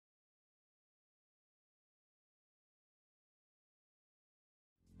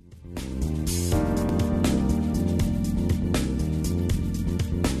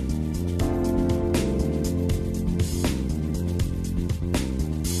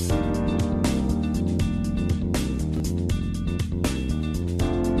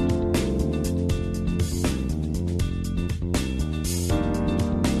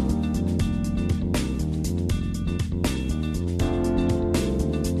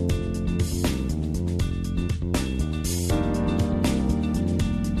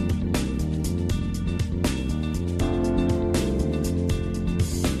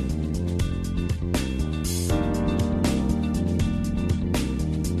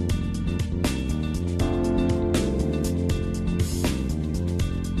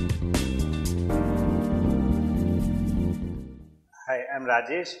I'm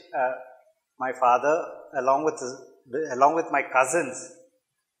Rajesh. My father, along with my cousins,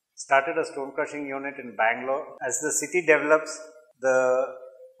 started a stone crushing unit in Bangalore. As the city develops, the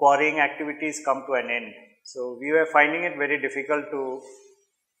quarrying activities come to an end. So we were finding it very difficult to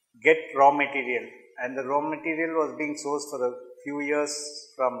get raw material, and the raw material was being sourced for a few years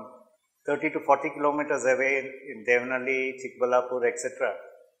from 30 to 40 kilometers away in Devnali, Chikbalapur, etc.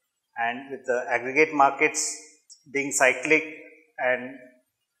 And with the aggregate markets being cyclic and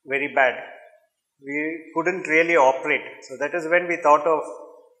very bad, we couldn't really operate. So that is when we thought of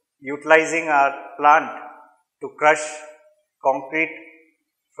utilizing our plant to crush concrete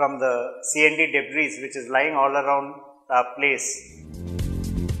from the CnD debris which is lying all around our place.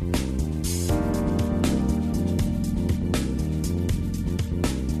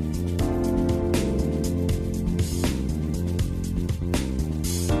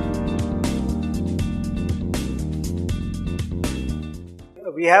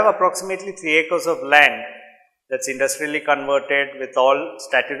 We have approximately 3 acres of land that's industrially converted with all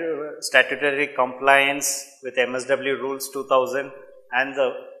statutory compliance with MSW rules 2000 and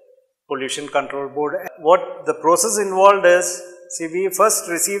the pollution control board. What the process involved is, see, we first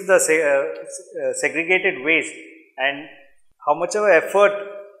receive the segregated waste, and how much of effort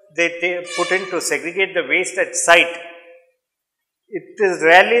they put in to segregate the waste at site. It is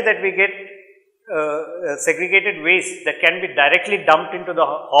rarely that we get segregated waste that can be directly dumped into the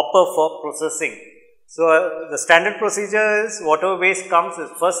hopper for processing. So, the standard procedure is whatever waste comes is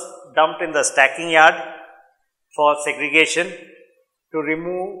first dumped in the stacking yard for segregation to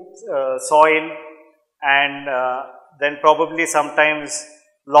remove soil and then probably sometimes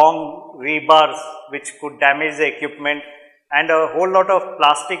long rebars which could damage the equipment, and a whole lot of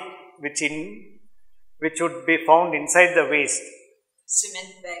plastic which would be found inside the waste.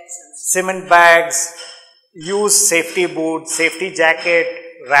 Cement bags, use safety boots, safety jacket,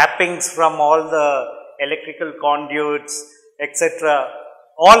 wrappings from all the electrical conduits, etc.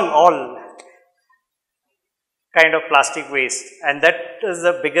 All kind of plastic waste, and that is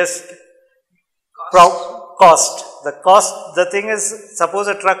the biggest cost. The thing is, suppose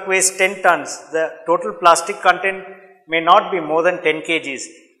a truck weighs 10 tons, the total plastic content may not be more than 10 kgs,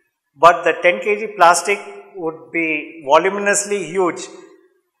 but the 10 kg plastic would be voluminously huge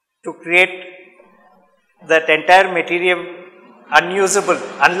to create that entire material unusable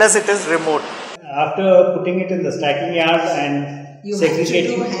unless it is removed. After putting it in the stacking yard and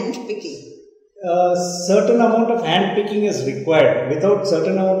segregating, you have to do hand picking. Certain amount of hand picking is required. Without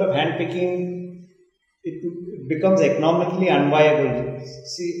certain amount of hand picking, it becomes economically unviable.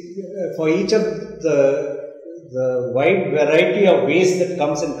 See, for each of the wide variety of waste that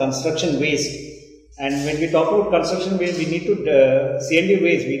comes in construction waste, and when we talk about construction waste, we need to CnD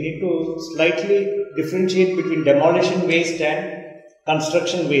waste. We need to slightly differentiate between demolition waste and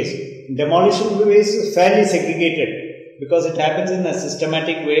construction waste. Demolition waste is fairly segregated because it happens in a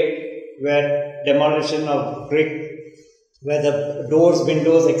systematic way, where demolition of brick, where the doors,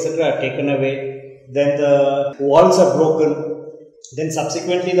 windows, etc. are taken away, then the walls are broken, then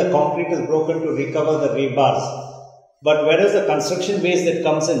subsequently the concrete is broken to recover the rebars. But whereas the construction waste that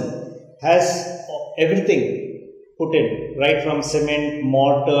comes in has everything put in, right from cement,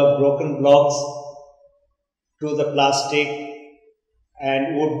 mortar, broken blocks to the plastic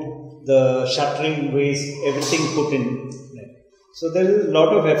and wood, the shuttering waste, everything put in. So there is a lot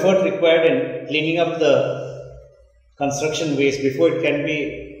of effort required in cleaning up the construction waste before it can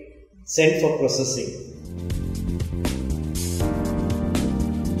be sent for processing.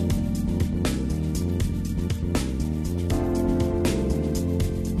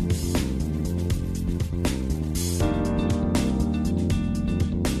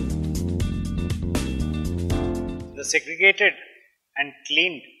 The segregated and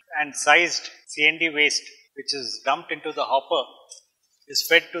cleaned and sized CnD waste, which is dumped into the hopper, is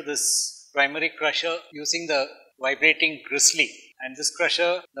fed to this primary crusher using the vibrating grizzly. And this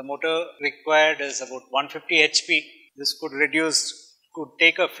crusher, the motor required is about 150 HP. This could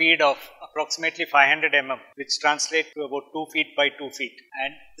take a feed of approximately 500 mm, which translates to about 2 feet by 2 feet.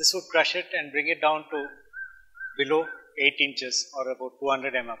 And this would crush it and bring it down to below 8 inches or about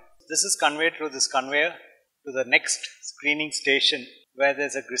 200 mm. This is conveyed through this conveyor to the next screening station, where there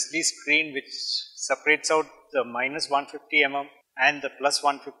is a grizzly screen which separates out the minus 150 mm and the plus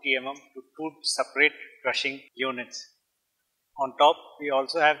 150 mm to two separate crushing units. On top, we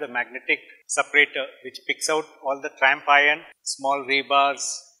also have the magnetic separator which picks out all the tramp iron, small rebars,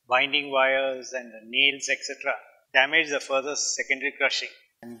 binding wires and the nails, etc. damage the further secondary crushing.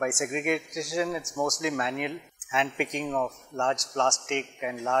 And by segregation, it's mostly manual hand picking of large plastic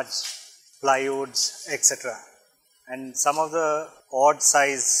and large plywoods, etc. and some of the odd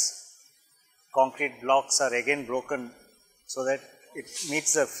size concrete blocks are again broken so that it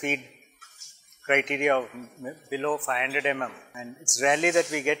meets the feed criteria of below 500 mm, and it's rarely that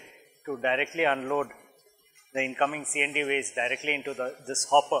we get to directly unload the incoming CnD waste directly into this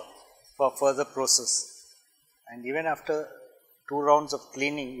hopper for further process. And even after 2 rounds of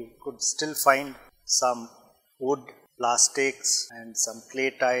cleaning, you could still find some wood, plastics and some clay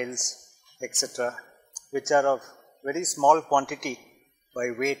tiles, etc., which are of very small quantity by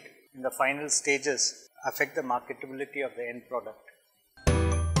weight in the final stages affect the marketability of the end product.